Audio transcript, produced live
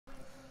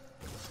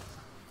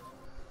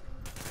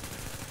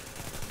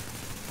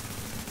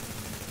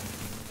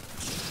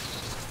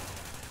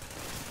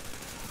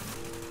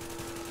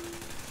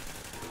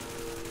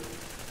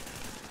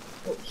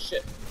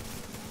shit.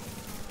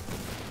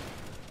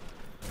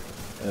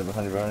 Yeah,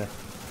 behind you, behind you.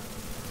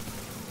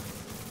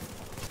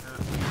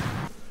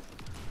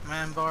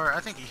 Man, Bar, I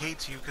think he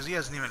hates you because he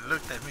hasn't even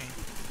looked at me.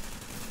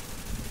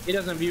 He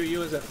doesn't view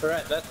you as a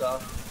threat, that's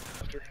all.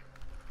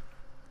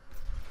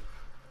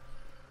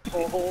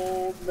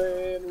 Old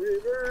man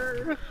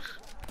River.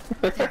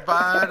 You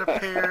bought a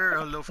pair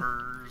of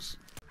loafers.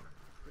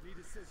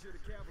 Benita says you're the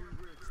cavalry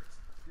bridge.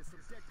 There's some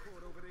deck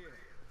cord over there.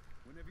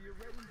 Whenever you're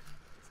ready, it's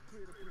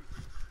clear to breach.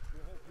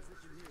 We'll hold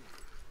position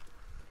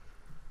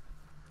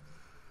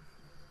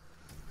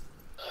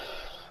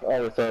here. I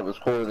always thought it was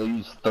cool they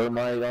use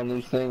thermite on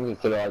these things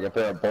instead of like a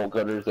pair of bolt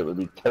cutters that would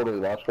be totally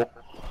watchful.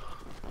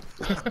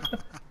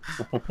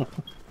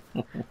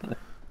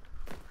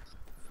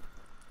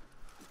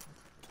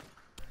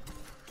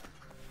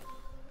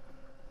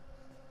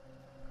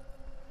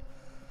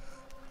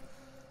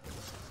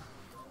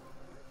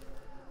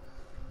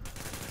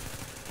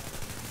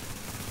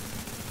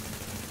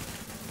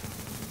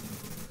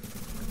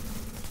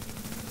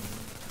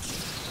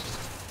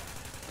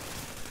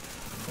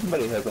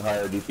 Somebody has a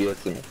higher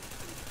DPS than me.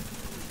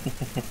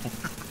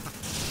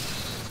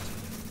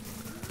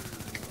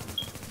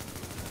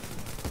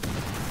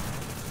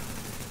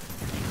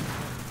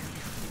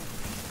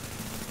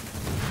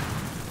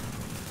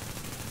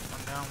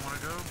 One down, wanna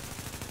go?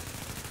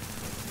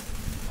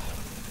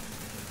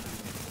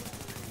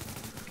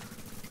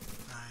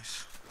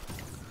 Nice.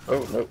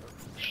 Oh, no.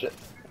 Shit.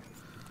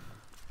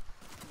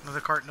 Another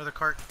cart, another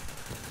cart.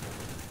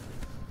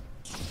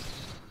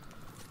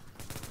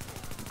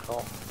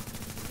 Oh.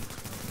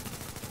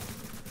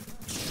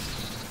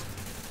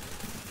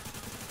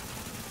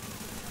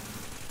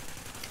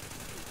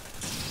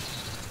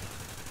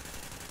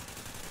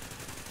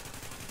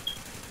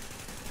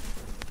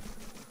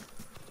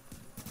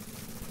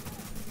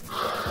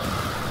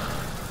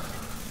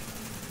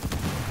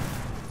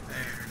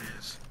 There it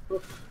is.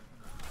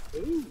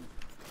 Ooh.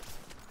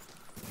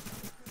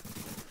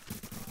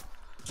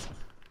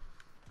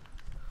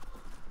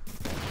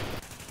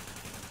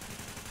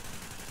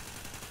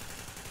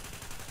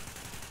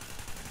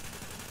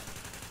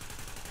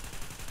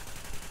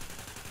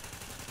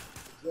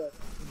 Yeah,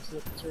 let's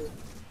look through.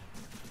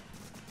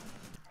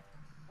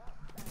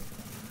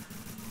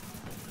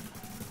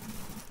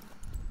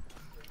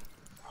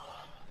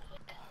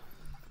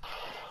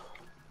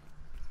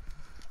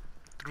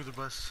 Through the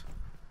bus.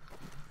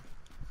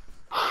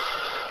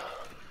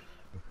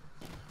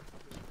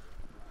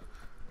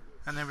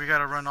 And then we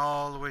gotta run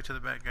all the way to the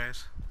back,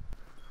 guys.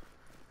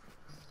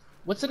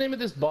 What's the name of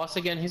this boss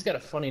again? He's got a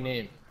funny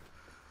name.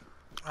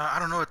 I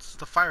don't know, it's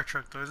the fire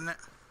truck though, isn't it?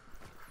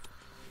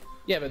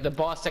 Yeah, but the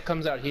boss that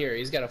comes out here,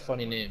 he's got a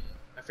funny name.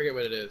 I forget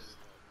what it is.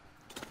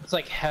 It's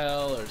like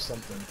Hell or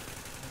something.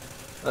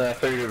 I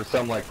figured it was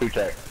something like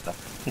Kuchak.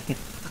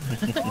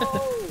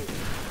 Oh!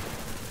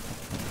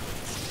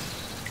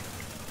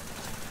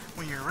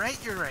 When you're right,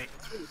 you're right.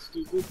 It's really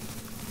stupid.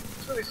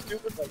 It's really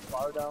stupid, like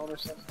bar down or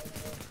something like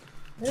that.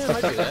 Yeah, I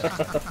might do that.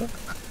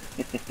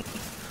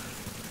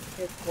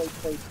 Can't quite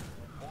place it.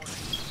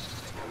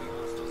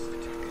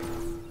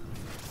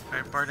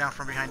 Alright, bar down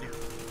from behind you.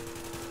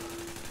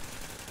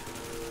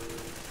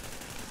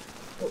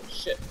 Oh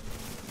shit.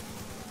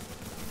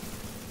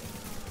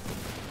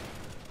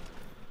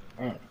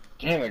 Oh,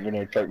 damn, that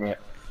grenade struck me. Yeah,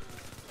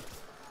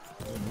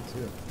 me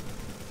too.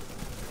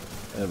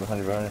 Yeah,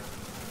 behind you, behind you.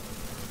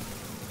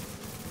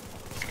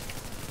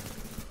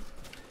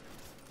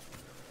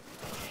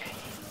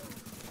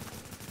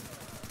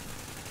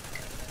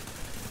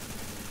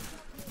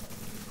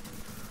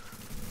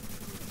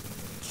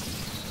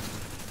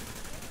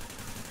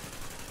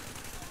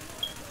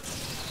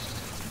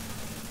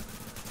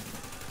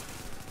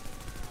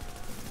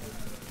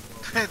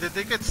 Did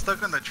they get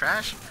stuck on the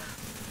trash?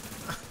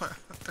 What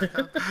the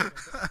hell?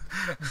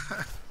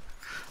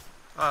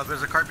 Oh,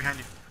 there's a cart behind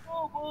you.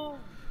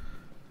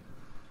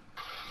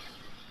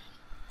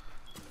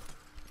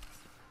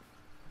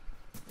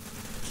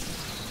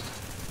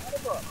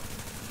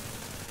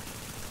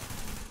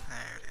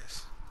 There it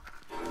is.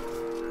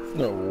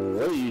 No,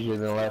 way easier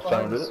than the last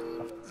time I did it.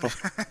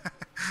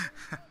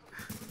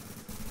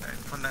 Alright,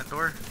 from that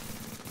door.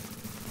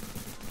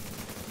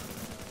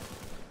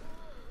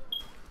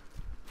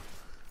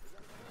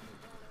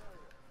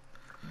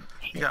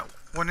 You got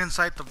one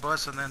inside the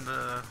bus and then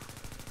the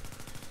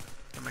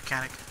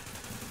mechanic.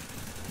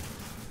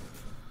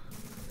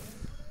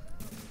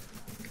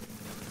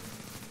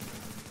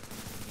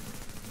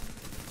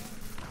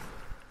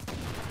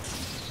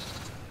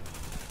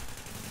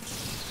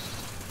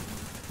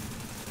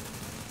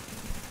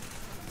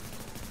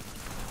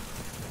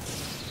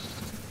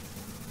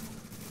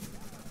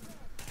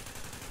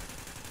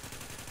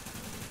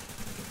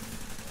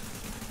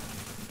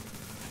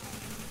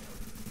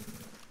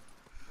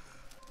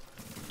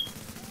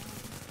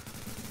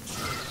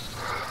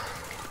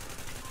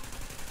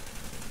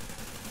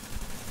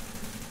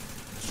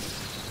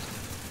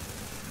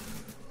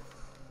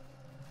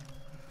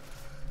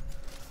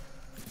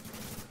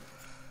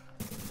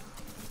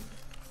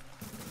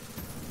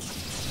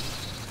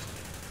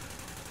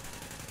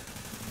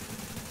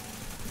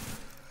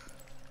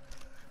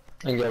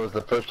 I think that was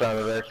the first time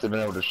I've actually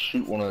been able to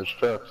shoot one of those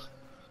trucks.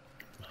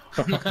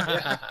 Intercepting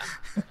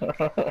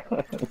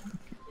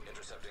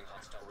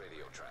hostile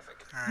radio traffic.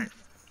 Alright,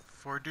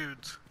 4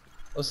 dudes.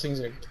 Those things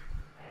are.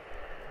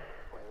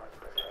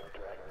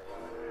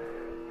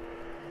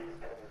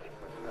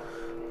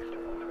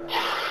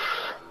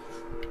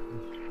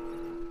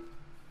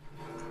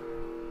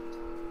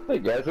 Hey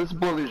guys, let's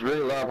blow these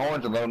really loud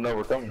horns and let them know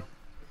we're coming.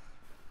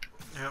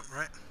 Yep,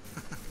 right.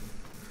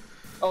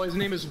 Oh, his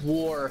name is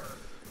War.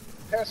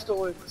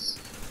 Pestilence.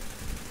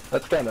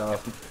 That's kind of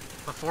awesome.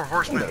 The 4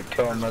 horsemen.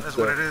 That's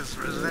what it is,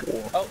 isn't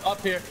it? Oh,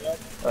 up here.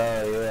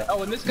 Yeah.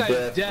 Oh, and this guy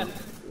is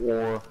Death.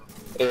 War.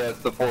 Yeah, it's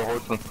the 4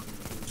 horsemen.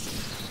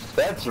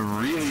 That's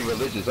really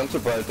religious. I'm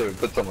surprised they would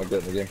put something like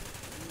that in the game.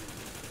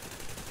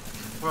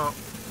 Well,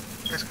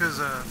 it's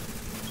because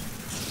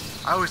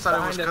I always thought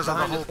it was because of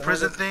the whole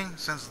prison thing,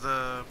 since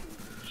the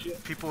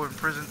people in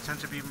prison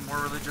tend to be more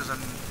religious,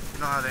 and you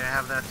know how they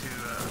have that to,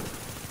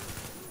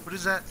 what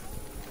is that?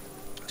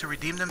 To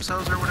redeem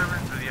themselves or whatever,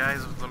 through the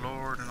eyes of the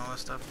Lord and all that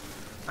stuff.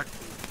 Like,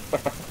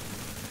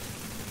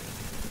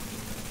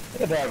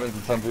 It happens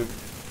to some people.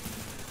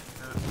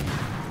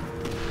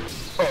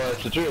 Oh,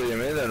 that's the truth. I mean,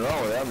 there's nothing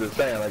wrong with it. I'm just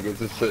saying, like, it's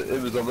just,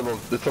 it's a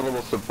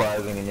little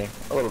surprising to me.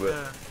 A little bit.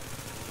 yeah.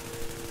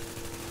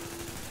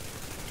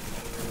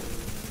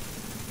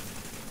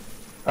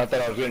 I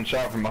thought I was getting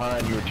shot from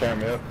behind. You were tearing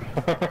me up.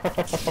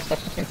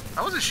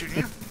 I wasn't shooting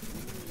you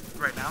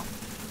right now.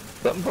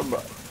 Something from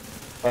behind.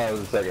 Oh, it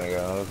was a second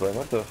ago. I was like,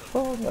 what the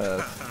fuck?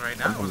 Right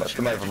now, I wasn't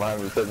shooting Somebody at from you. behind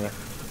me was hitting me.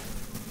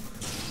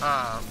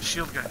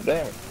 Shield guy.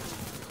 Damn it.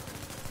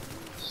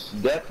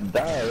 Death,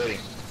 die already.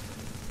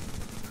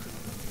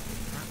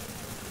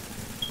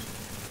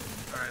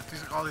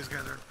 Alright, all these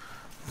guys are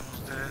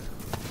almost dead.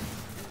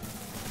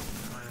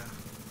 Oh yeah.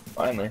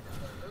 Finally.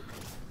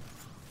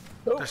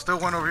 There's still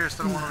one over here,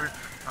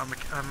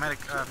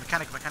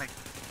 mechanic.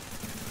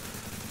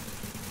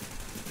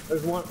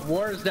 There's one.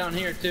 War is down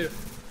here too.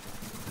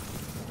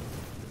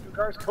 2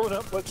 cars coming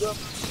up. What's up?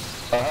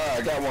 Aha,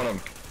 I got one of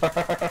them.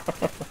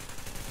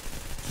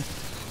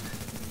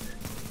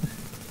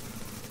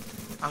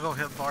 I'll go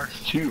hit bar.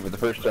 2 for the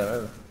first time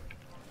ever.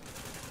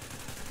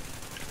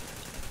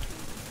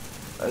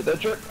 That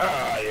trick?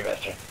 Ah, you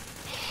betcha.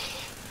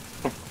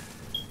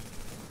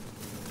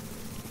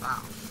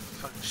 Wow,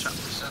 fucking shot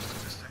myself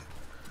with this thing.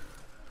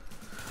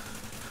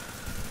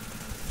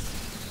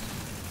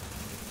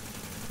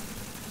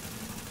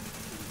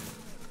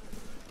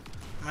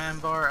 Man,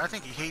 Bar, I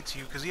think he hates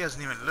you because he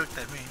hasn't even looked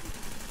at me.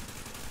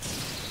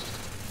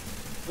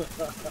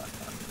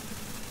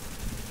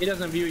 He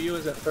doesn't view you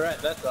as a threat.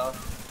 That's all.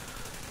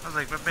 I was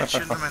like, I've been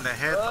shooting him in the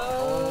head the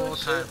whole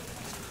time.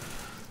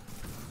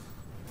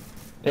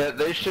 Yeah,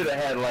 they should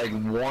have had like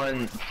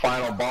one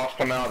final boss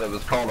come out that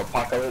was called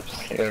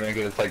Apocalypse. You know what I mean?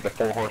 'Cause it's like the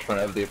 4 horsemen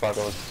of the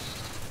apocalypse.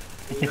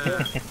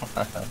 Yeah.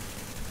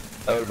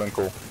 That would have been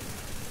cool.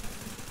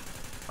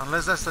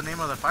 Unless that's the name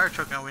of the fire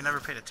truck and we never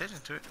paid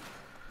attention to it.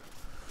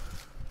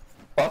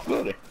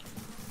 Possibility.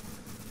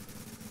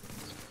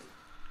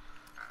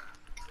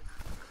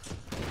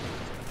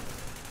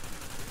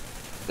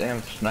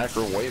 Damn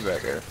sniper way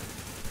back there.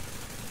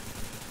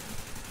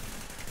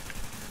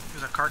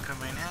 There's a car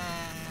coming in.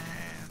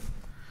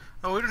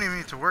 Oh, we don't even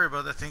need to worry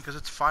about that thing because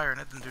it's fire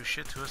and it didn't do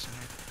shit to us in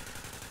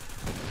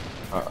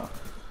here.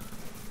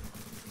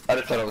 I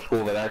just thought it was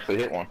cool that I actually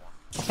hit one.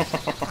 There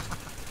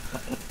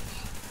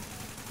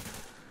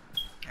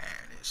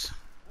it is.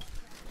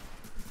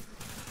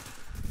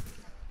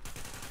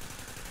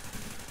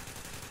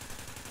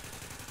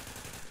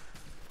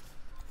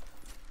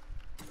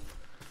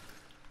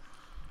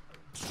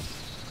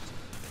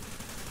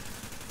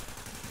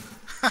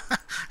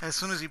 As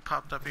soon as he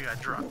popped up, he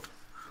got dropped.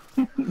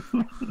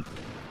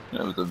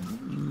 That was a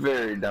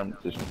very dumb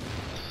decision.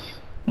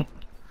 I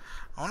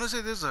want to say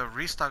there's a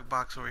restock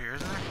box over here,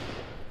 isn't there?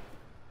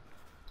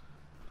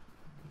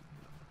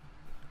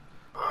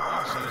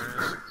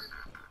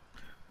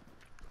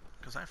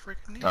 Because I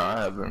freaking need it.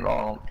 I have been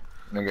wrong.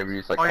 I'm gonna give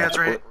you like Oh yeah, it's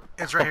right here.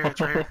 It's right here.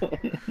 It's right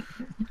here.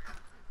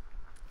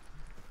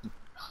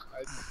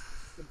 I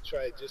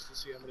tried just to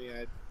see how many I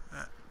had.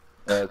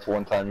 Yeah, it's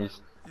one time use.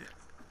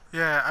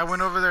 Yeah, I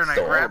went over there and I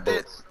Stole all grabbed it,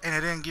 bullets. and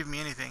it didn't give me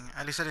anything.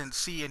 At least I didn't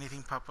see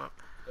anything pop up.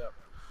 Yep.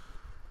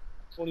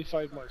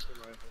 25 marksman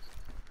rifles.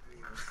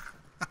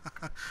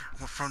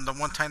 From the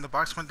one time the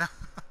box went down.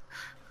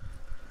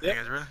 Yep.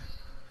 You guys ready?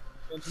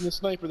 And from the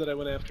sniper that I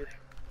went after.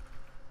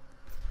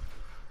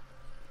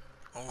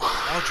 Oh,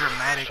 all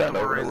dramatic Shot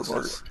over the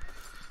occurrences.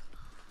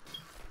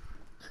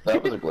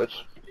 That was a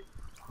glitch.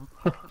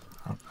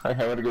 I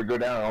had to go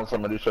down and all of a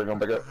sudden I just started going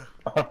back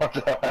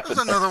up. There's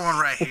another one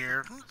right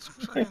here.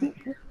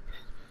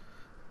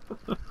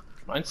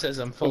 Mine says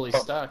I'm fully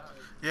stocked.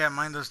 Yeah,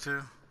 mine does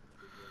too.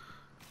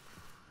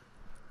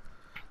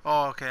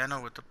 Oh, okay, I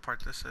know what the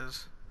part this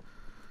is.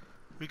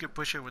 We could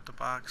push it with the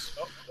box.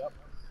 Oh, yep.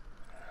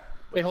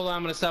 Wait, hold on.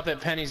 I'm gonna stop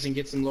at Penny's and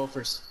get some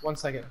loafers. 1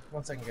 second.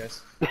 1 second,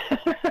 guys.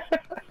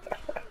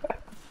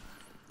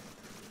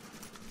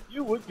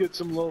 You would get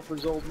some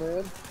loafers, old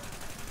man.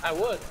 I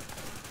would.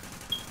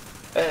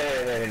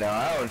 Hey, no,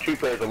 I own 2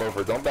 pairs of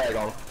loafers. Don't bag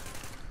on them.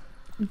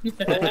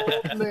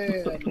 Oh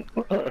man.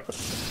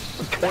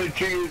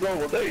 22 years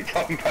old. What are you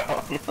talking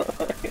about?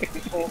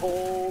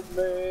 Old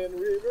man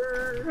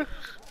River.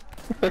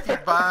 You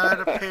bought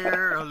a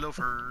pair of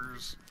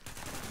loafers.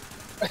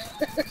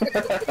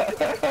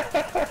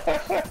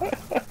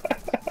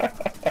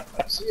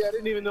 See, I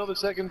didn't even know the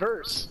second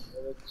verse.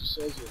 That just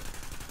shows you.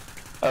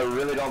 I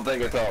really don't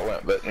think that's how it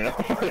went, but you know,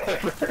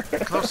 whatever.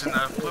 Close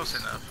enough, close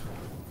enough.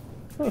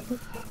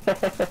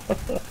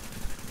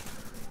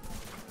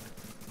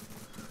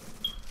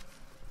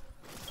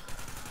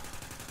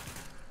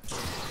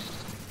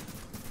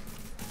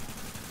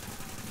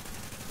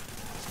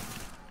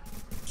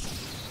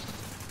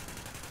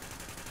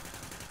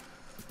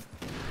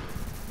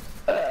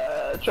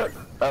 Chuck.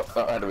 Oh,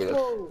 I had to be this.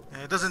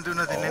 Yeah, it doesn't do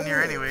nothing in here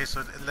anyway,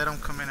 so let them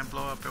come in and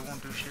blow up. It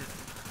won't do shit.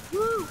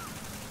 Woo!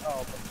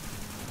 Oh,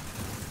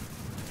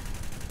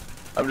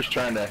 I'm just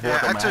trying to work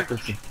Yeah, on my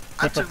accuracy.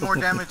 I took more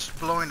damage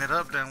blowing it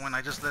up than when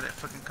I just let it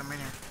fucking come in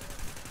here.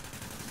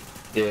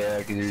 Yeah,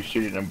 because you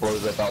shoot it and it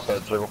blows up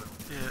outside circle.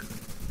 Yeah.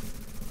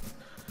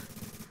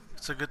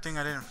 It's a good thing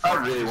I didn't. I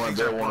really want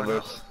to build one of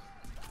those.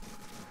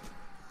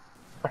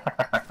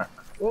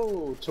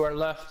 Whoa, to our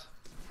left.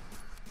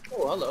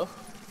 Oh, hello.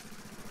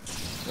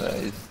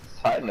 He's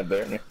hiding a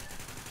bear. Man.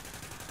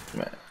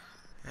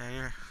 Yeah,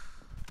 here.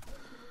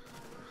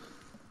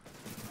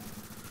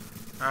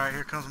 Alright,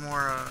 here comes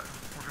more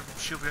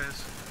shield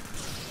guys.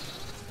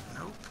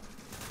 Nope.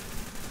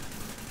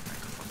 Back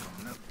the fuck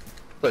on up.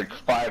 It's like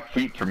 5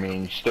 feet from me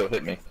and you still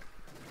hit me.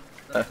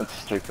 That's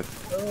stupid.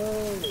 oh.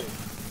 There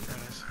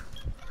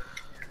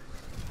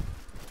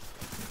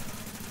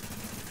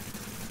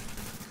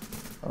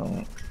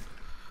it is.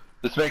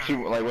 This makes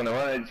you, like, when they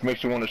run, it just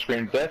makes you want to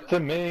scream, "Death to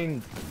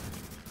Ming!"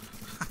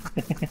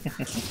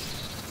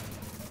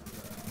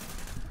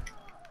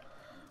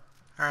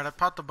 Alright, I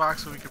popped the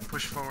box so we can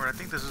push forward. I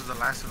think this is the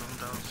last of them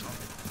though, so.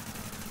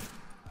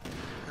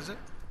 Is it?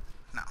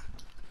 No.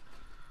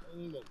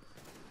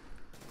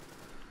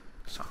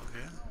 It's all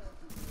good.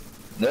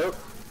 Nope.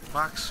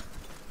 Box.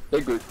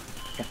 Big group.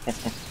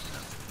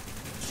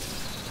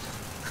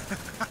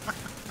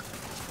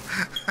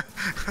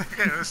 That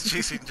guy was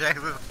chasing Jack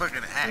with a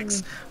fucking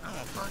axe. I'm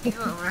gonna fuck you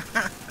up,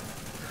 man.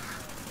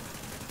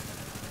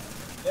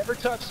 Never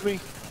touched me.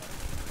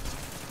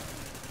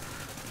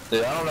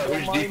 Yeah, I don't know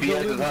whose Mine's DPS is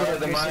Elizabeth, higher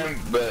than missing. mine,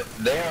 but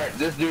they aren't.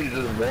 This dude is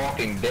just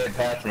walking dead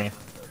past me.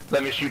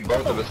 Let me shoot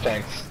both of his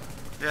tanks.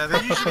 Yeah,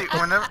 they usually,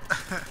 whenever,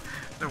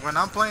 when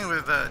I'm playing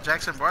with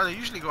Jackson Bar, they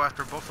usually go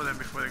after both of them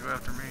before they go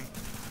after me.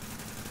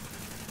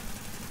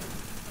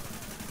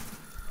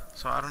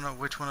 So I don't know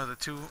which one of the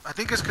two. I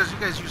think it's because you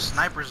guys use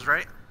snipers,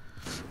 right?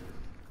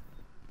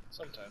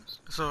 Sometimes.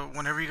 So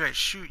whenever you guys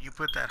shoot, you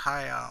put that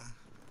high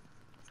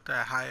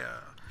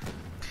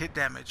hit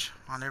damage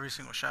on every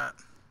single shot.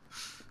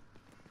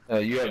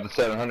 You have the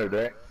 700,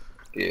 right?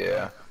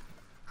 Yeah.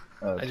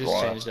 I just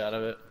changed out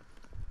of it.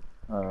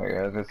 Oh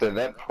yeah, as I said,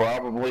 that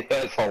probably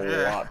has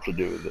a lot to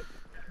do with it.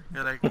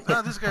 You're like,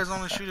 oh, this guy's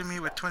only shooting me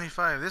with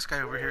 25. This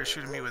guy over here is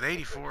shooting me with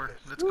 84.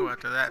 Let's go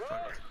after that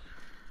fucker.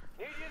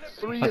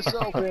 Free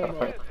yourself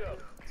ammo.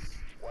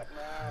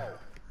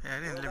 Yeah, I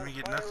didn't let me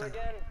get nothing.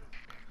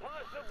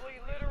 Possibly,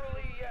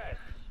 literally, yes.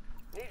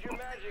 Need your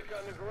magic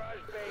on the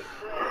garage bay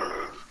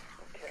frame.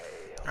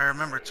 I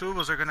remember, 2 of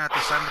us are gonna have to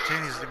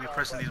simultaneously be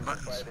pressing these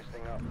buttons.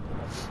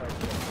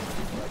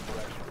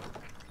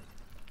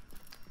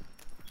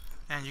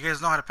 And you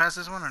guys know how to pass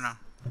this one or no?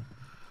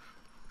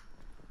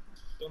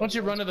 Don't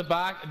you run to the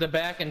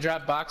back and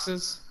drop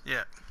boxes?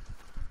 Yeah.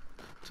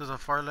 To the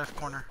far left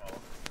corner.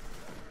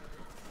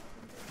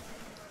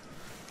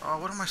 Oh,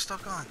 what am I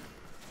stuck on?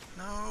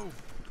 No.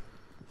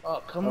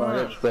 Oh, come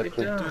on. Get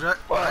down. Dude, I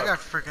got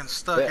freaking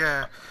stuck,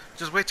 yeah.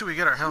 Just wait till we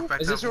get our health back.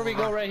 Is this where we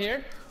go right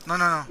here?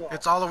 No.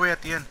 It's all the way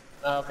at the end.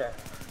 Oh, okay.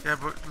 Yeah,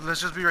 but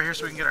let's just be right here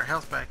so we can get our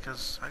health back,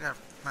 because I got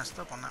messed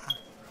up on that one.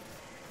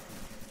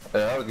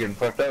 Yeah, I was getting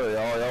fucked up.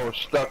 Y'all were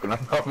stuck, and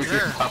I'm over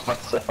here by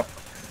myself.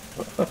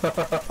 We're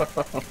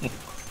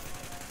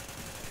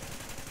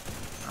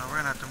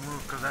gonna have to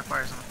move, because that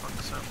fire's gonna fuck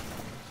us up.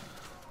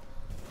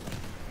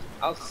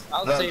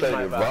 I'll save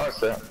my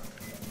box.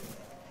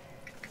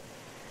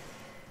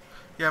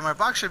 Yeah, my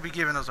box should be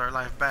giving us our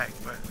life back,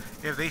 but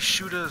if they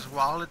shoot us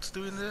while it's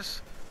doing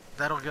this,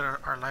 that'll get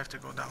our life to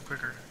go down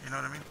quicker. You know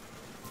what I mean?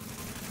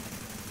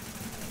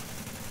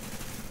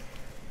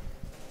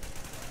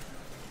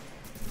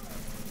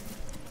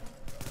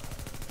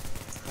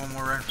 One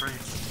more run for you.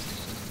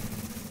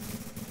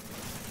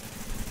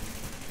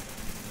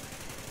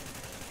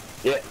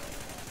 Yeah.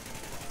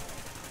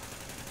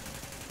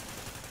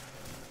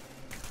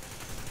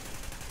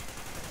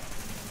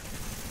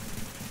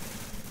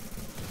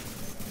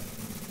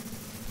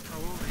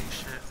 Holy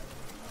shit.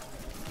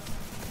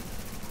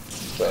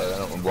 Sorry, I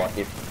don't want to block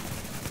you.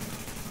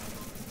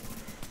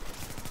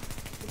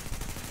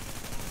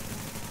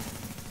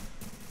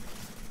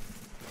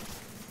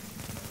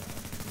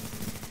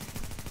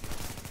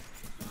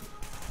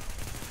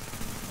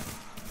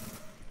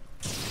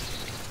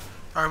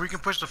 Alright, we can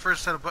push the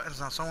first set of buttons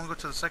now. Someone go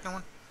to the second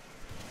one.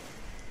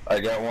 I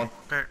got one.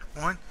 Okay,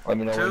 1, Let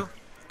me know 2, when.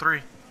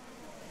 3.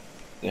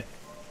 Yeah.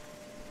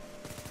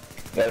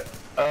 Got it.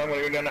 I'm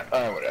gonna go down that.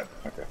 Oh, whatever.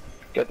 Okay.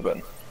 Get the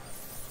button.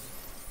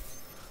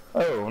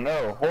 Oh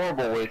no,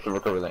 horrible waste of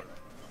recovery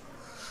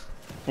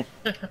thing.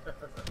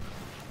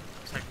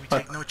 It's like we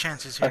take no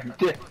chances here.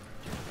 Man,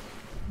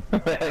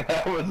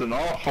 that was an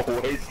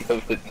awful waste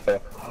of it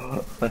though.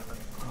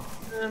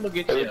 And we'll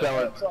get Every you.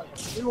 time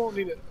We won't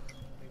need it.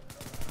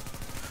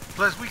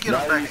 Plus, we get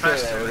Now them you back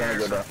say faster that, we're there.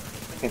 gonna go So down.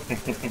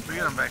 we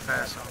get them back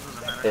fast, so it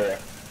doesn't matter. Yeah.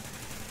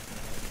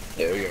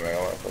 Yeah, we get back a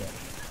lot faster.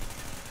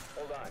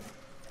 Hold on. I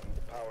need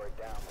to power it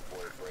down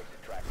before it breaks the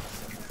track.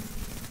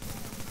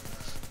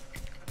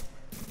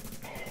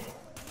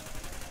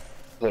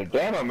 So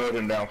damn, I mowed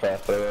him down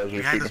fast though as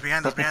you're Behind us, shooting.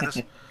 behind us, behind us.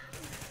 There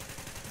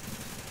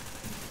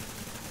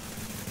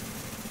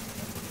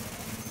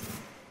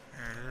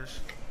it is.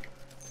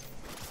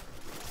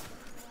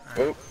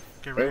 Alright, Oh,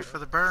 get ready for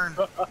the burn.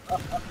 Get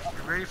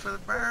ready for the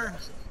burn.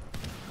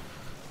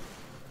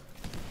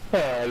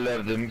 I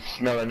love the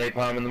smell of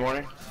napalm in the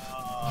morning.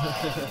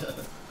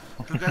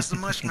 Who got some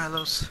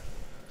marshmallows?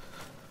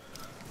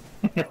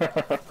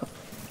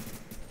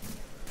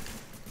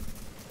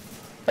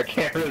 I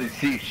can't really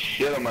see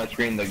shit on my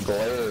screen. The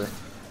glare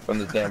from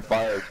this damn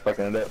fire is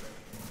fucking it up.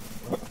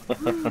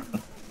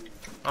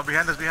 Oh,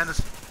 behind us, behind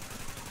us.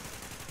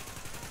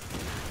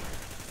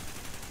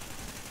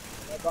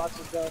 My box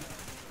is done.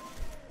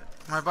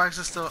 My box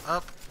is still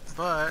up,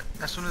 but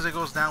as soon as it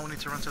goes down, we need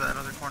to run to that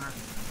other corner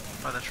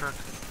by the truck.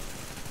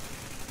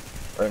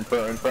 Right in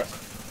front, right in front.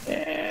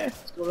 Yeah.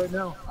 Let's go right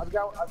now. I've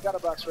got a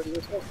box ready.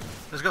 Let's go.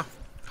 Let's go.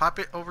 Pop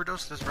it,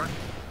 overdose, let's run.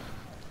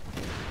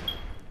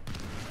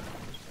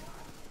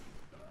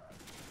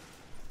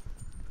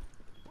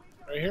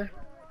 Right here.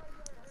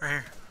 Right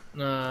here.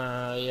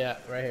 Yeah,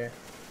 right here.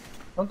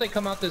 Don't they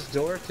come out this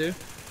door too?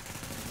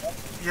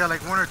 Yeah,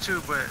 like 1 or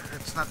 2, but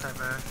it's not that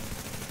bad.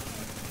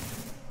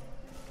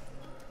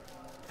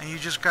 And you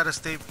just gotta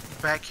stay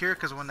back here,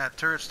 because when that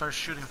turret starts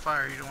shooting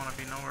fire, you don't want to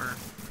be nowhere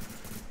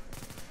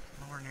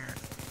near it.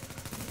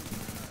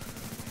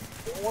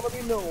 Don't want to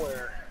be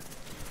nowhere.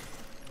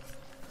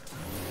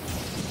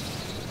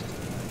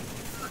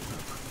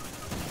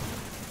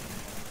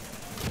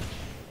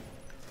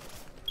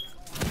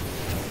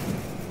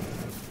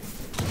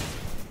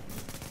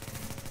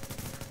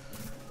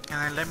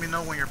 And then let me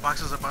know when your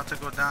box is about to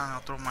go down, I'll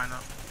throw mine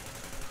up.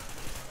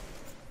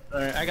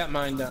 Alright, I got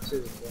mine down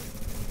too.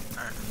 So.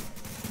 Alright.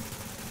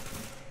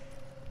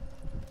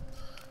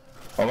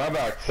 Well, my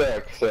back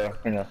sucks, so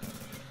you know.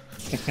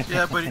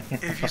 Yeah, but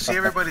if you see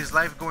everybody's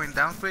life going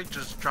down quick,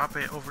 just drop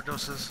it,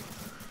 overdoses.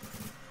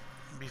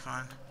 Be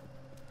fine.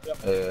 Yeah,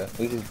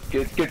 this is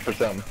good for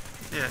something.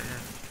 Yeah,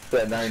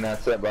 That 99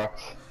 cent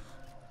box.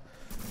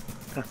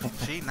 yeah.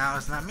 See, now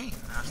it's not me.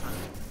 Now it's not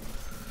me.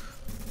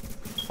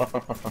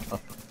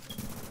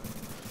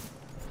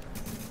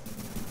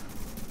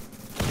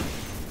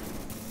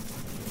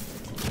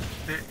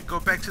 Go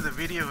back to the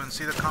video and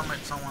see the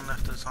comment someone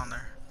left us on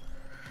there.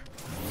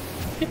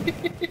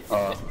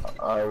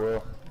 I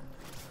will.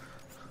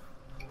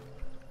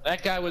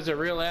 That guy was a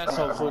real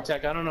asshole, Food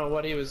Tech. I don't know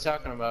what he was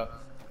talking about.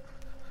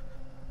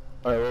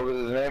 Alright, what was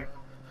his name?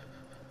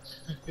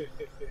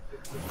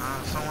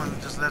 Someone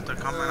just left a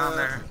comment on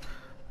there.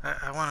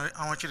 I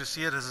want you to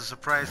see it as a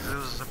surprise, because it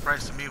was a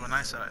surprise to me when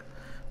I saw it.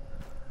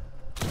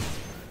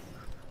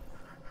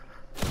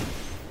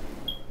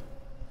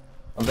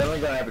 I'm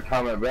definitely gonna have to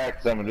comment back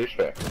because I'm a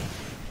douchebag.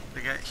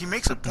 The guy, he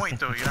makes a point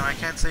though, you know. I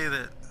can't say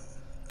that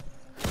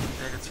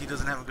he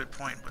doesn't have a good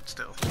point, but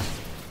still.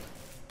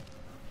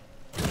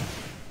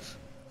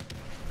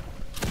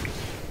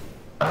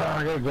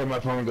 I gotta grab my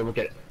phone and go look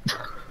at it.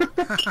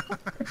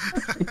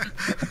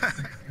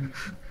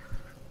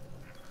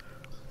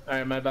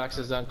 Alright, my box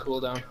is on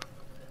cooldown.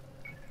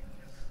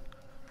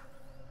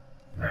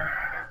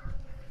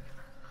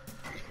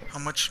 How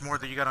much more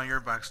do you got on your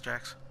box,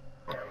 Jax?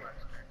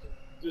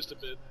 Just a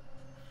bit.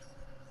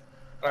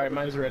 Alright,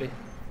 mine's ready.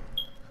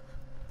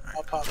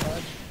 I'll pop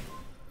mine.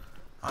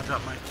 I'll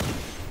drop mine.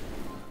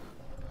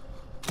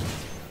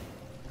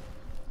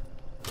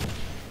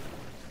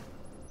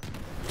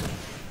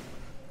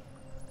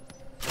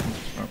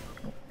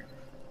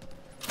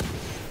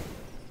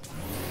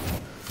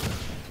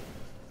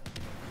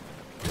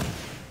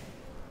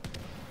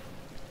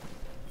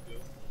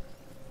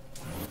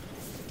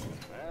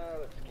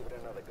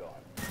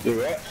 Do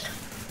what?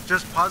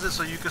 Just pause it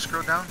so you can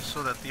scroll down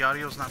so that the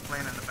audio's not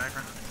playing in the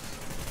background.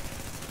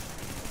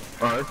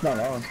 Oh, it's not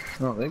on. I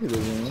don't think it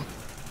is anymore.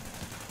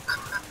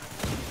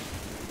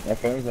 My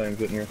phone's not even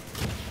sitting here.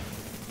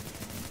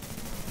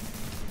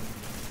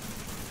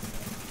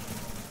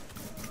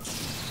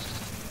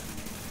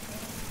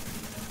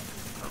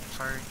 Oh,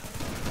 sorry.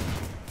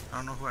 I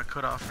don't know who I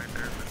cut off right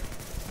there,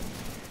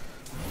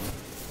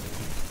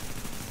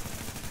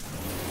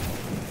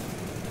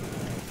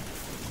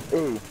 but...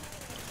 Ooh.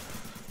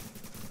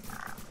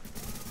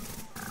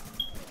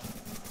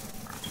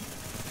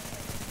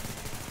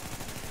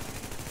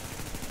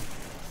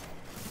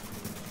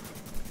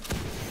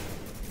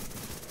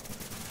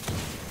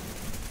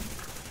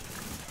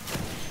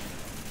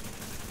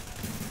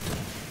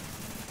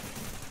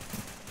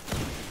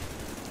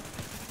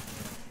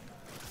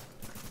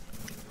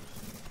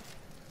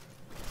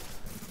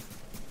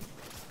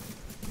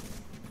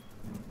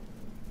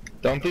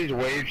 Don't these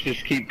waves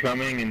just keep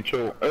coming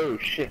until? Oh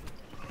shit!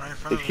 Right in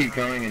front Just of keep us.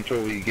 coming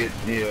until we get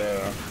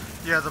the.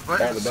 Yeah, the all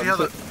buttons. the See how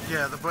the buttons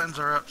yeah the buttons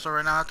are up. So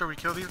right now after we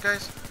kill these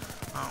guys,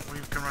 we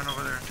can run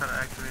over there and try to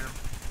activate them.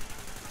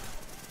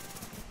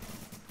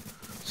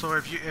 So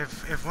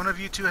if one of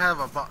you two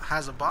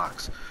has a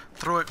box,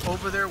 throw it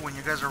over there when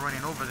you guys are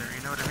running over there.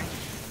 You know what I mean?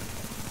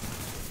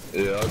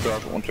 Yeah, I'll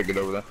drop it once I get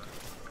over there.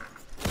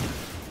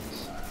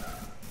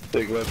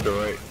 Take left or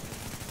right.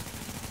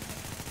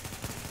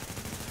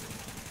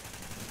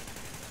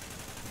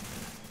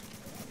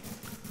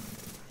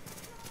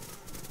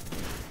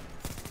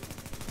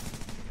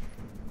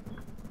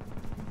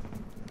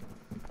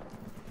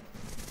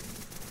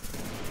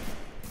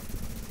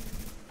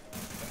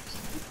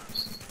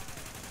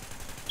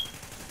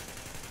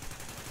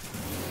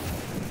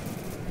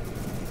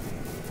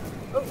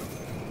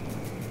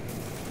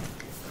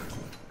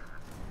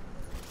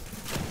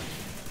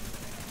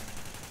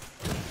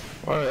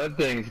 Well, that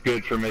thing's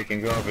good for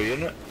making coffee,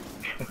 isn't it?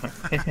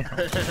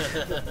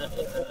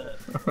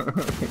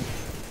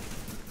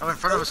 Oh, in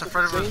front of us, in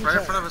front of us, right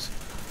in front of us.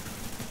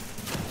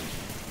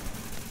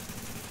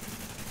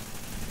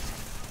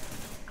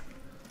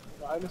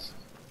 Behind us.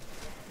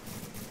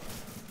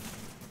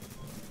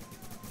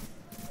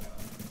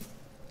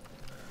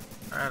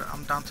 Alright,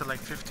 I'm down to like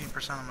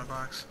 15% on my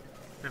box,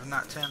 if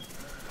not 10.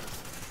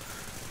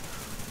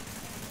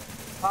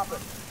 Pop it.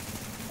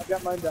 I've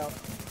got mine down.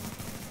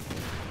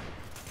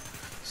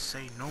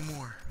 Say no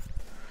more.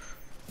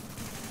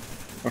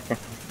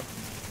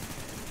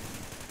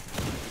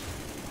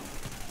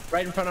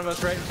 Right in front of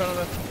us, right in front of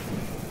us.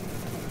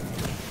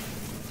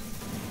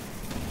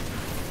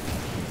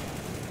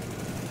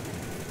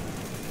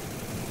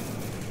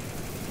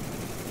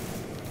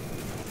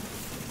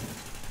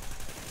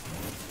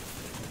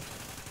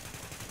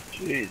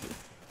 Jesus.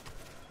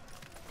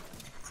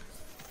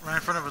 Right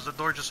in front of us, the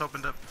door just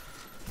opened up.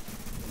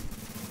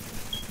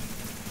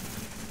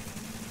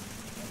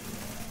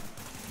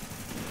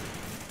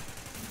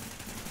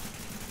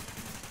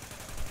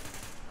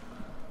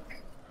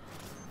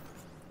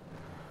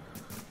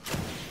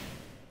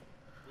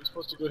 We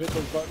supposed to go hit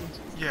those buttons?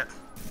 Yeah.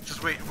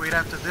 Just wait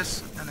after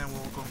this, and then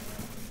we'll go.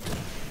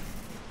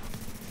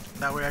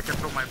 That way I can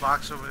throw my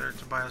box over there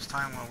to buy us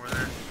time while we're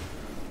there.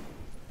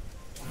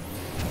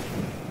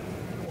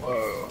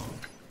 Whoa.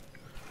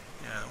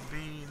 Yeah, it'll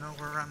be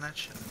nowhere around that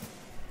shit.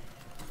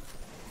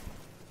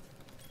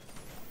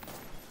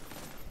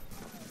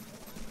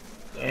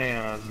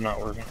 Damn, it's not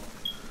working.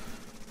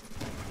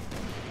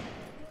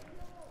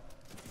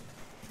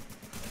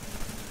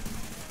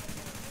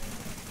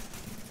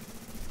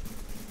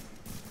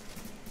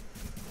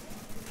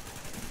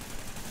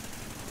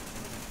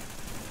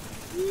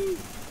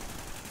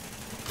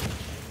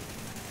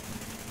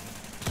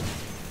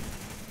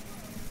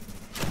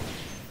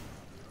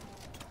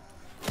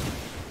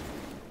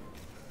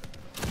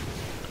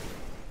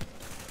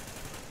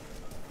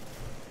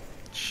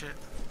 Shit.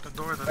 The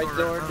door, the Right door.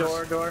 door, right in front of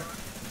door, us. door.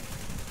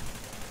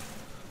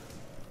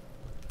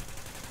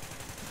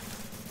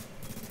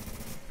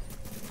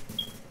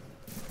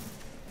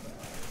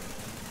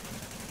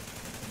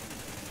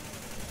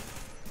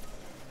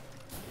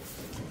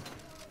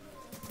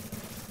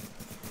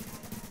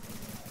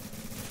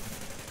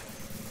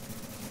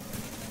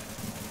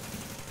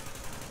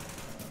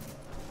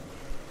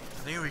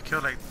 I think we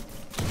killed like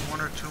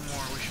one or two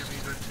more. We should be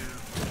good to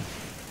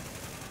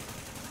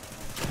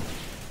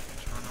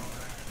just run over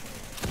there.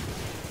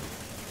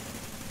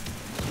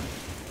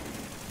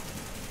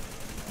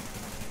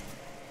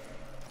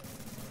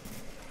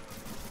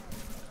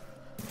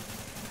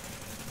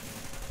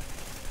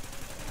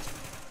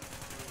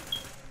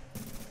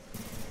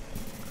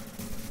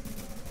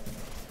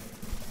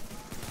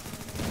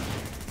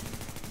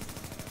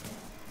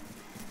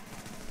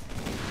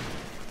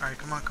 Alright,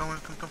 come on, come.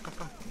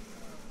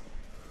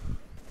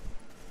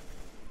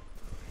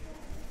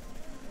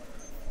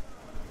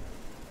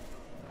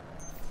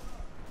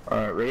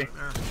 Alright, ready?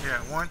 Yeah,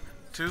 1,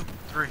 2,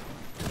 3. Did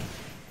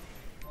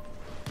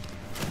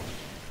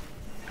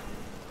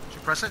you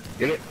press it?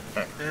 Get it?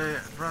 Alright. Yeah.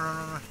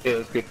 Run. Yeah,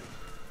 that's good.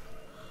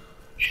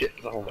 Shit,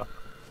 hold on.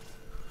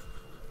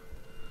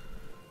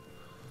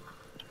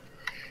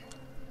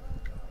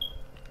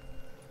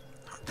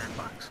 Oh, damn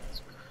box.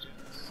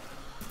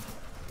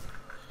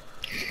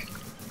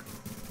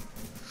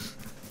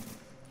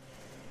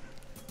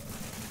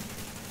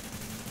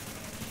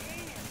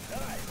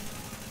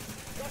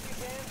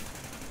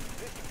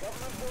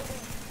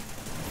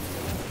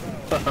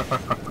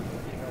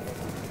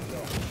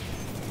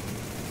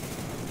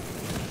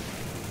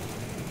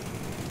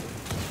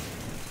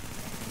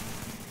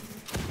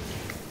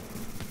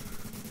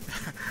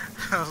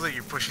 I was like,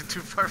 you're pushing too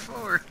far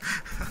forward.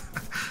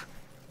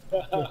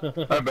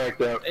 I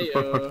backed out. Hey,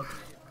 Door.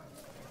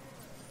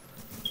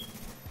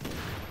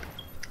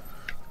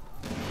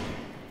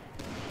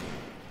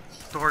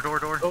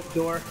 Oh,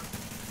 door.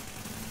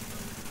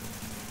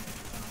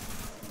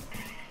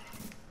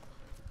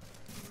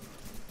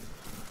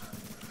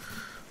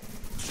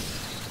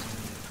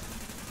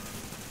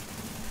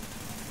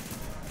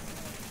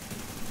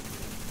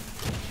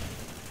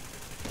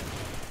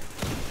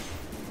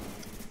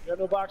 Got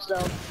no box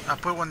down. I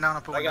put one down. I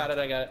put one down.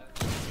 I got it.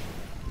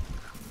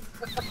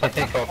 I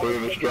think all three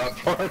of us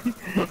dropped one.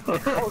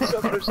 All of a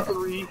sudden there's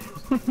 3.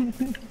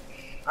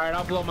 Alright,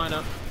 I'll blow mine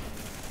up.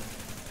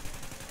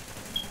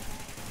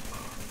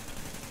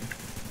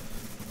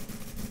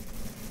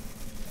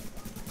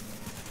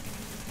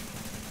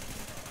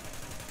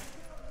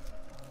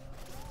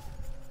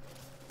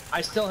 I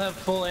still have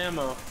full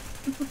ammo.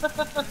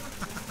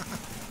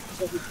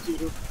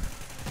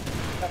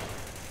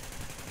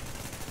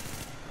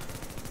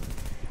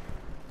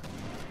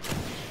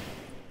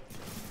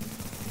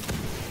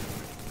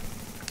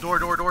 Door.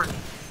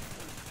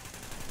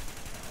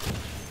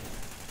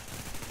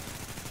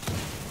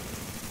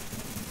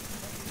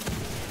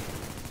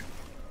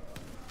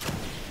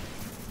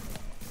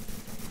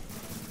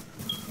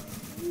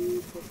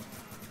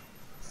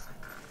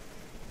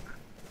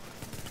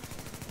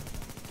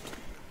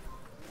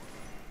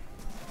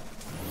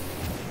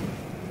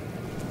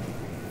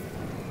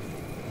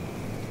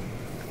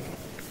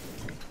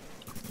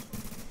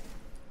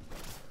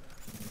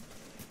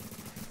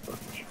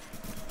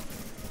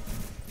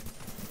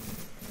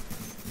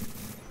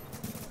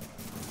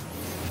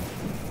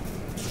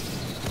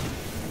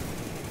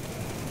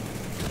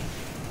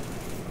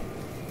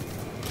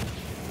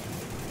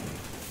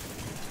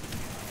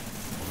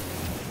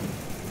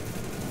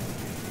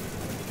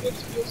 It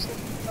feels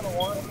kind of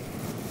wild.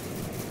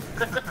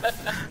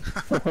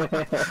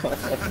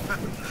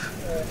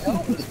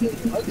 Elvis did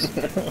ice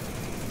cream.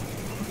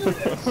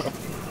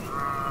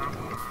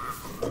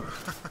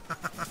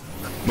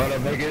 But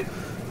I'm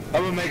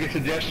gonna make a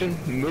suggestion.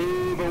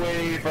 Move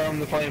away from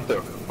the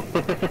flamethrower.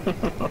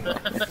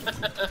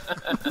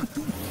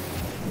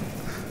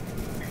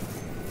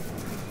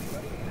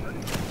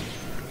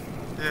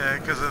 Yeah,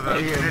 because of the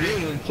You're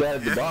humidity.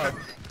 inside the box.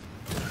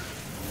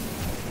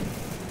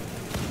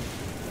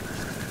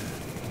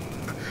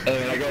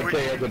 And I gotta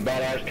say, that's a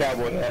badass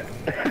cowboy hat.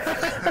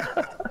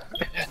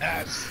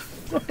 Yes.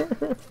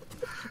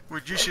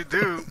 What you should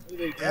do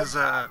is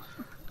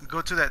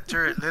go to that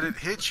turret, let it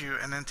hit you,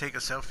 and then take a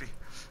selfie.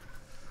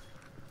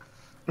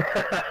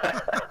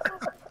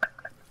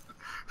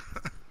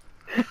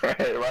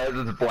 Right, why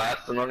is it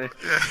blasting on you?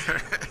 Yeah.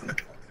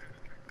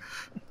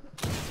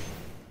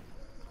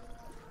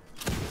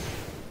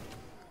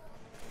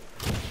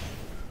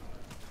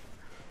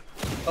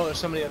 Oh, there's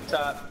somebody up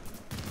top.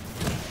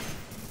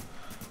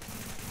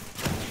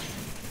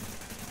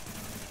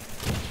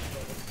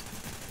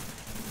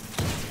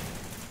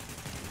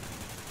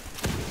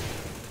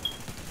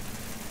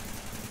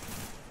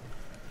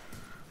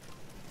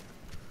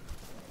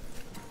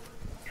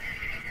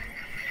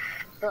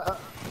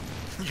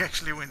 You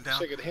actually went down.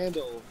 Wish I could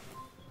handle.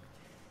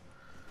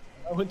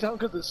 I went down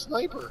because of the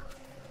sniper.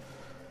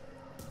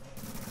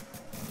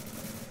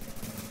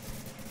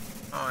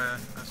 Oh yeah,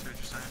 I see what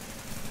you're saying.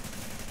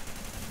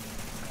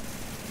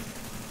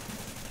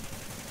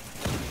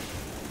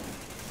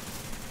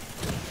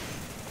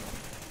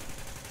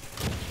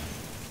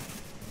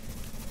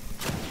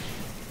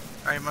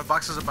 Alright, my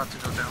box is about to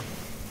go down.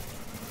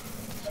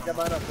 I got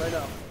mine up right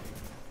now.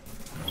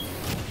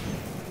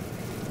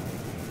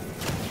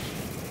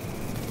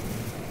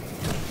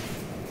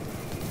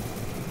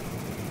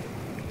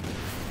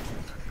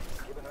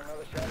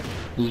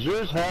 Does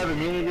yours have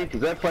immunity?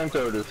 Because that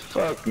flamethrower just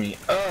fucked me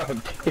up,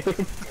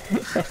 dude.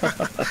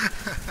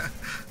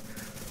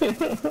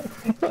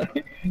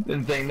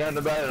 Didn't think nothing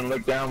about it and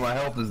look down, my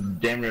health is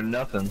damn near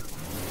nothing.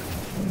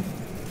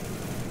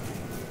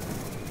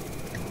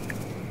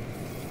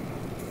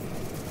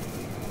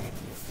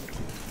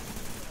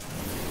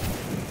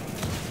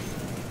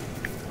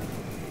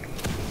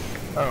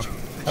 Oh,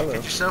 hello.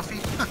 Get your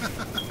selfie.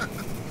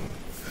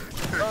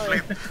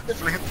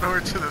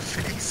 Flamethrower to the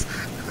face.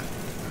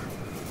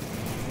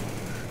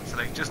 It's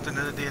like just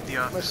another day at the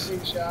office.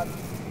 Machine shot.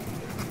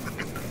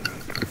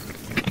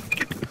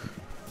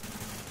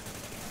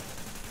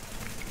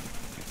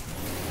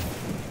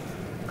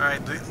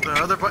 Alright, the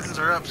other buttons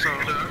are up, so...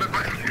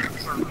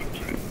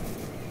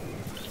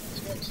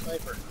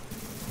 Sniper.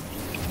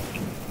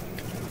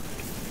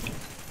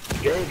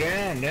 Go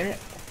down, damn it.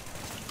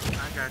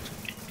 I got you.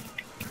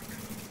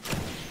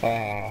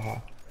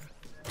 Ah.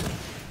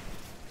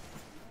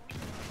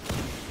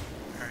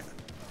 Alright.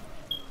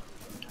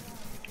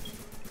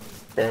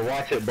 Well,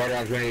 watch it, buddy.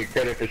 I was going to get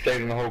credit for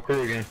saving the whole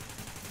crew again.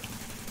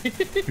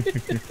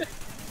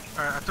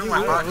 Alright, I threw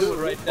my box.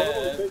 Right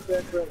there. Take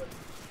that credit.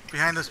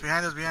 Behind us,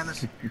 behind us, behind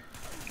us.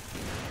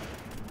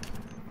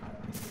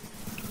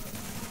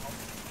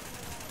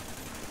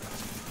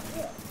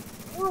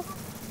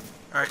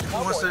 Alright,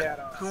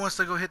 who wants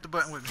to go hit the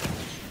button with me?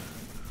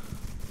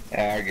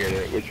 I get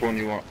it. Which one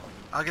do you want?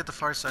 I'll get the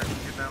far side. You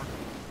get that one.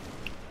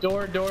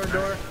 Door.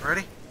 Right,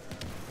 ready?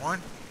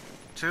 1,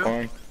 2,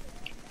 1,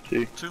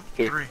 2, 2,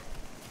 3. 3.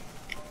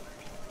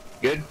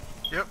 Good?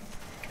 Yep.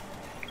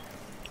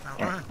 Now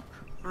run.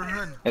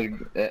 Run.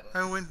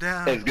 I went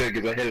down. That's good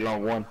because I hit it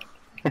on 1.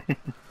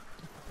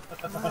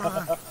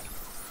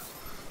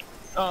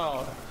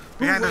 Oh.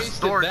 Behind us.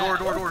 wasted Door. that? Oh,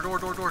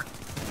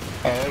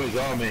 that was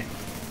on me.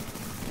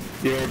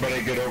 Yeah, everybody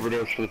a good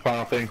overdose for the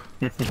final thing.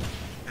 Yeah.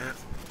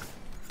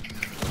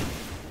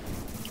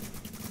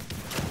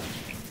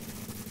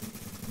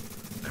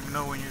 Let me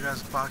know when your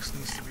guys' box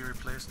needs to be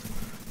replaced.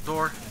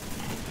 Door.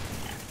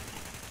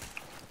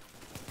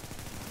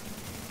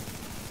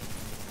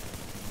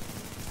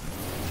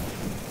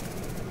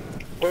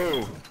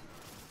 Whoa!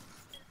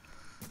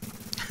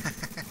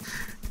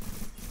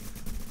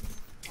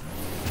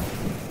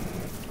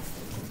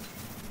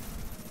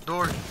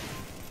 Door.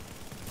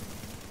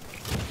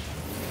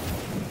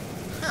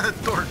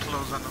 Door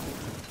closed on them.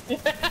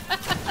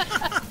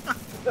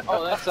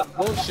 Oh, that's some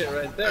bullshit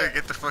right Hey, there.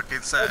 get the fuck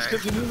That's inside.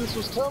 because you knew this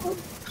was coming.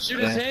 Shoot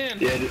his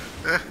hand.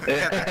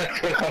 Yeah,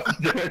 that's what I was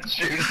doing,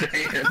 shoot his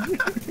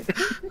hand.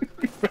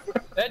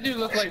 That dude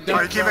looked like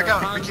Alright, keep back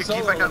out. Han Keep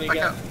Solo back out. when he Back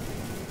got- out.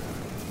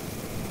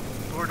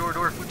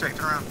 Door. Food tech,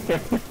 turn around.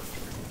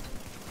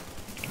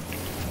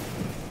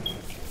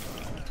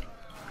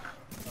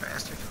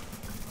 Bastard.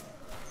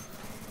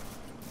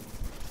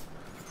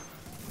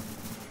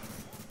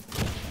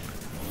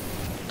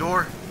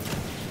 Door.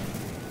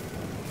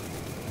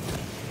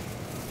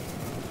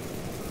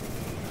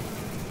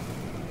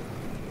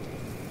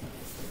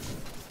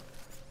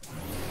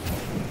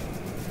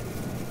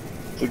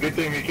 It's a good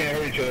thing we can't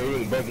hurt each other. We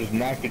would both just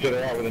knock each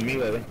other out with a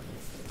melee.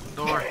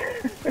 Door.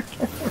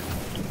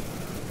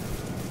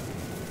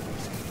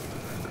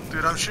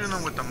 Dude, I'm shooting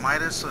them with the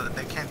Midas so that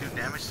they can't do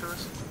damage to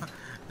us.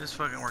 This is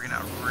fucking working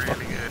out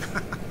really good.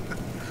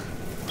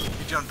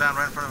 He jumped down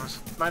right in front of us.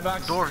 My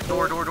box. Door.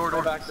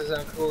 My box is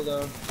on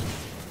cooldown.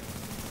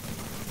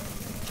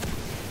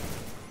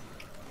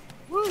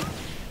 Woo!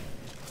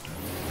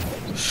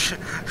 Shit.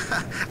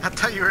 I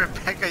thought you were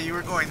at Becca, you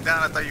were going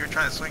down. I thought you were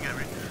trying to swing at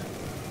me.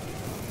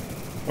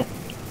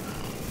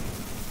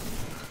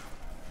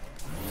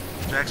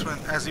 Jax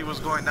went, as he was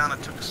going down, I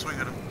took a swing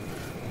at him.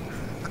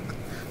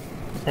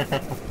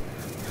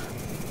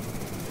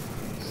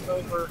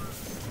 Sniper.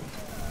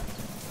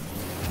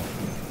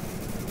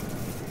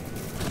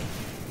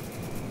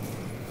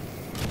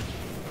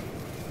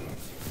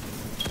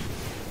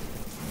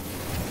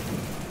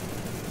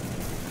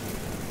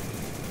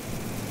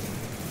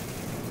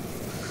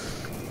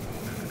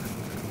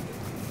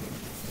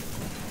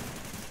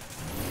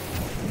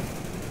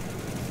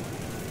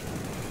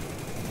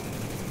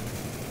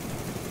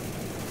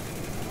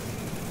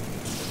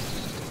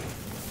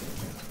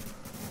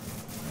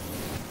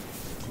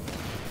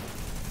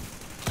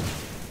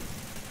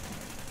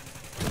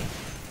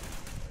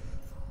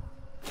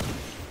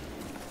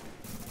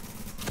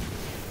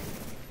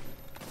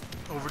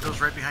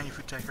 Overdose right behind you,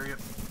 food tech, hurry up.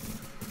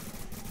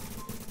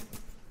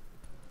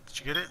 Did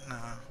you get it? No.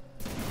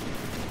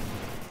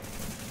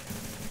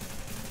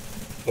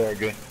 Very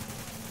good.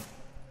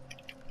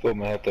 Filled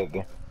my health up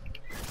though.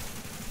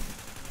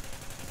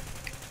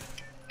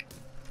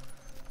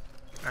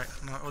 Alright,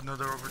 no,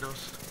 another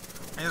overdose.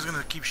 And he's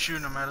gonna keep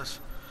shooting them at us.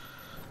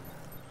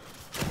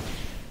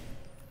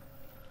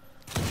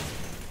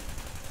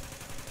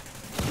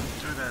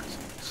 Dude, that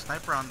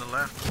sniper on the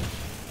left.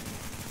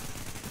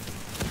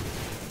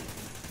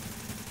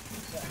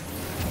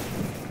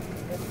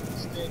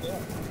 Stand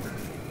up.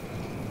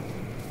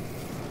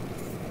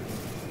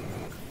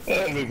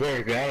 To be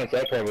very honest,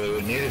 I probably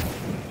would need it.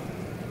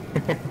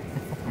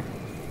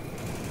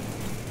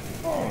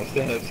 Oh, I'll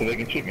stand up so they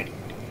can shoot me.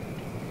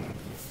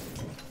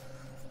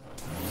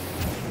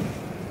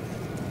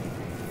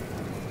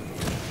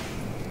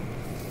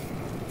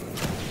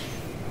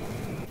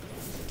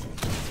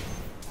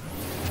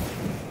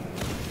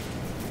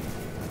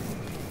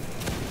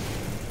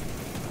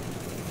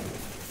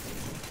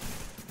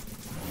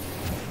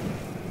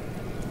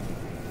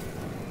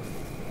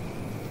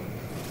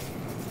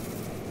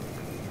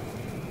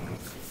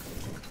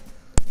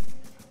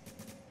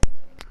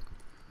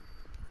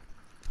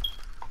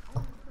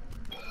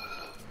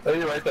 Oh,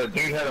 you're right, that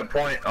dude had a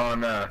point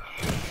on the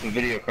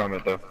video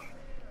comment though.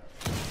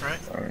 Right?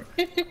 Alright.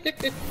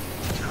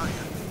 Tell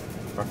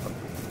ya.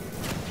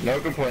 No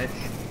complaints.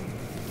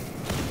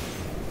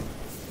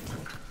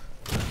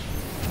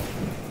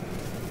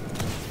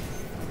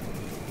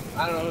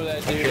 I don't know who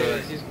that dude Okay.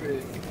 is. He's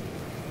pretty.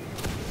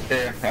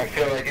 Yeah, I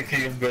feel like it's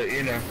you, but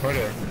you know,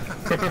 whatever.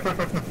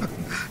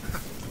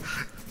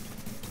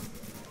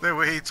 The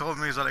way he told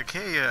me, he's like,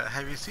 hey,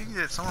 have you seen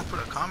that someone put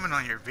a comment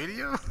on your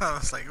video? I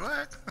was like,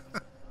 what?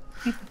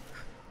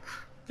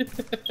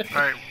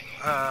 Alright,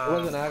 It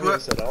wasn't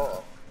obvious at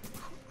all.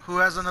 who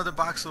has another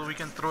box so we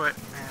can throw it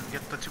and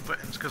get the 2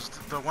 buttons? Because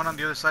the one on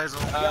the other side is the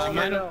Yeah, one.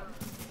 right now.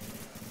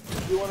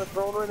 You want to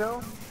throw it right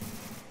now?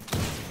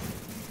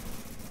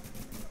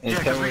 And Yeah,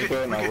 tell because me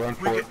to and I'll run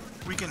for it.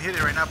 we can hit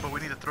it right now, but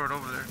we need to throw it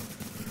over there.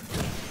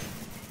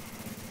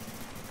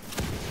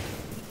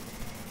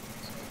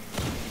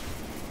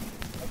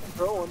 I can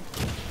throw one.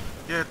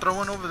 Yeah, throw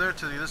one over there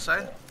to the other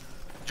side.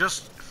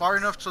 Just far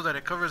enough so that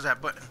it covers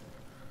that button.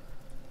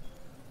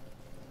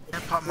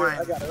 And pop Here, mine.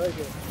 I got it right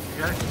here.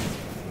 You got it?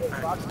 Yeah,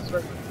 the box is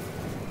right here.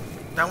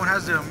 That one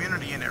has the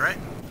immunity in it, right?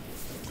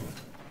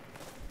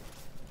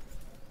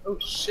 Oh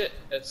shit,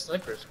 that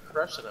sniper's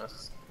crushing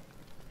us.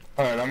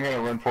 Alright, I'm gonna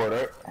run for it,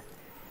 alright?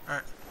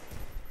 Alright.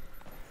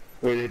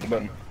 Wait, hit the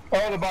button.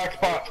 Oh, the box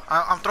popped.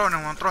 I'm throwing in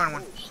one. I'm throwing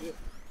one.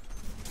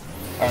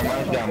 Alright,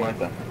 mine's down, mine's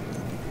down.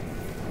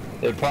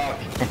 It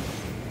popped.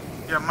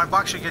 Yeah, my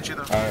box should get you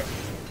though. Alright.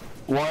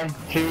 1,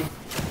 2,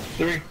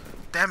 3.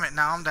 Damn it,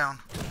 now I'm down.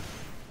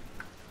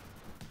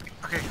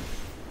 Okay.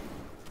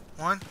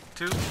 1,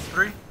 2,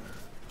 3.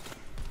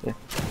 Yeah.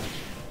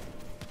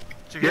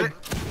 Did you get it?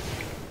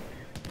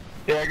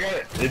 Yeah, I got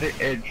it.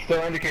 It's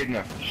still indicating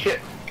now. Shit.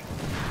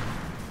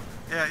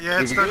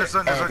 Yeah, it's done, it's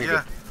done, it's done,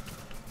 yeah.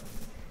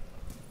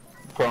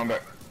 Crawling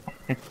back.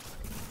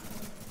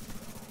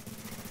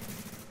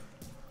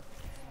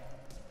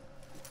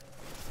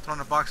 Throwing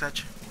the box at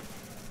you.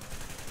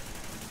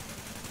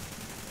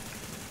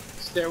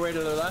 Stairway to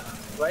the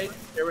left, right?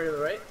 Stairway to the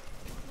right?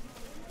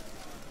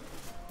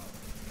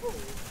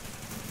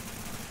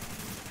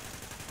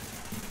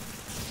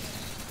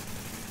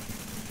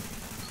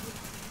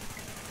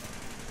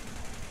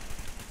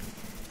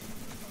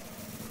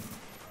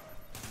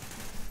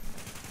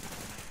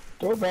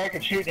 Go back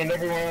and shoot and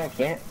everyone else,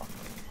 damn it.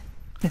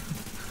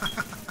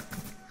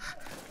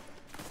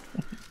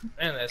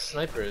 Man, that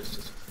sniper is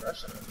just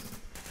crushing us.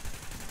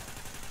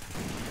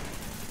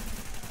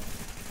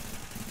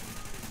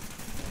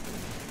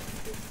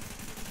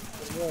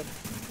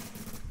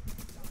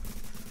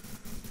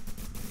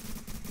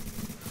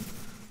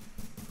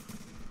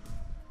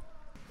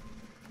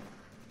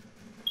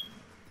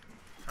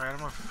 Alright, I'm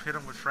gonna hit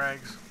him with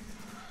frags.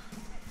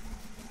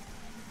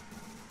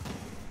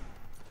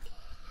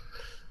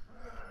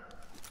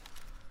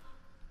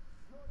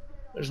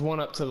 There's one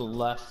up to the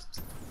left.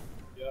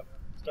 Yep.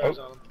 Stars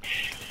on him.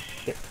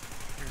 He's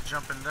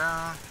jumping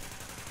down.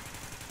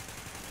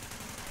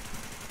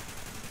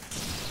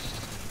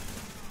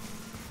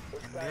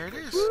 And there it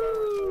is.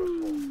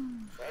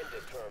 And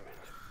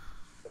determined.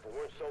 If it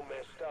weren't so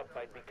messed up,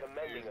 I'd be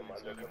commending him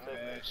on their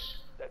commitment.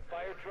 That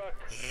fire truck?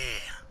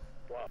 Yeah.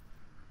 Wow.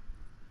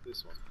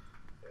 This one.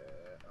 Yeah.